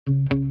Yeah.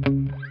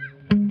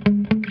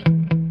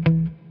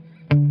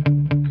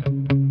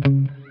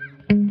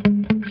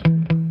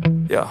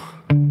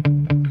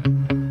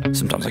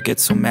 Sometimes I get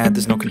so mad,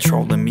 there's no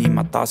controlling me.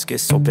 My thoughts get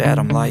so bad,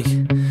 I'm like,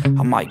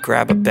 I might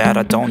grab a bat,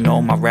 I don't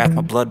know. My wrath,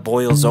 my blood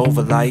boils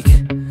over like,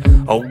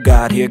 oh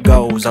God, here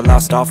goes. I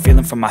lost all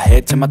feeling from my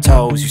head to my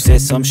toes. You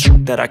said some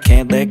shit that I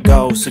can't let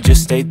go, so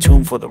just stay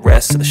tuned for the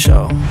rest of the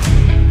show.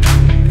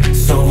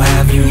 So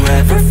have you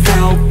ever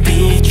felt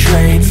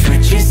betrayed?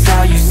 Switches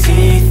how you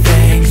see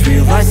things,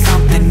 realize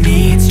something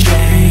needs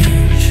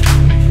change.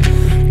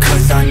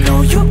 Cause I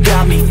know you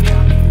got me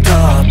f***ed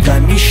up,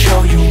 let me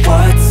show you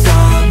what's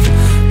up.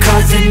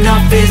 Cause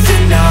enough is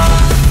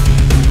enough.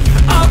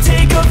 I'll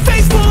take a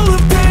face full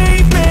of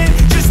pavement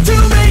just to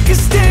make a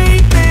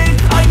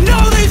statement. I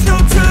know there's no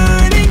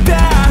turning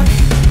back.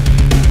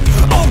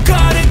 Oh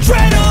God,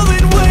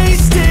 adrenaline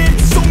wasted,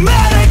 so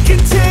mad I can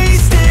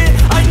taste it.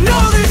 I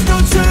know there's no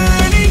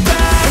turning back.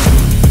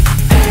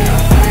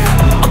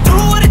 I'll do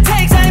what it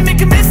takes, I ain't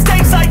making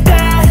mistakes like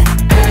that.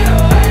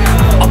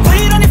 I'll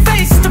bleed on your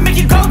face to make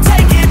you go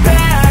take it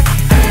back.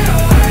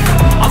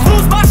 I'll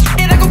lose my shit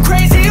and I go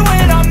crazy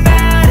when I'm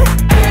mad.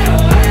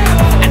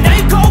 And now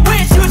you go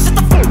wish you would shut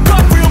the fuck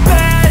up real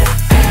bad.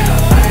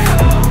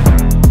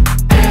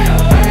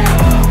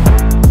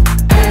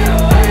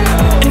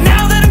 And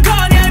now that I'm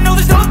gone, yeah, I know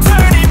there's no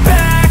turning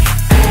back.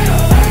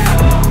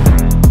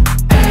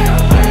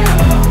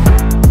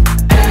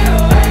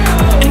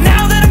 And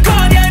now that I'm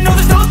gone, yeah, I know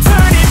there's no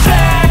turning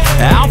back.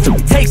 I'll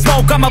take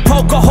smoke, I'ma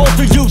poke a hole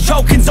through you,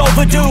 choking's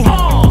overdue.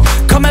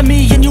 Come at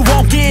me and you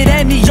won't get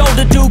any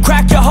older, dude.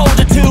 Crack your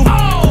holder too.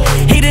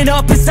 Heating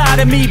up inside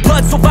of me,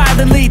 blood so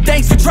violently,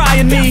 thanks for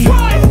trying me.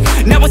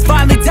 Now it's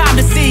finally time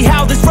to see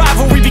how this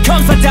rivalry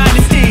becomes my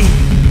dynasty.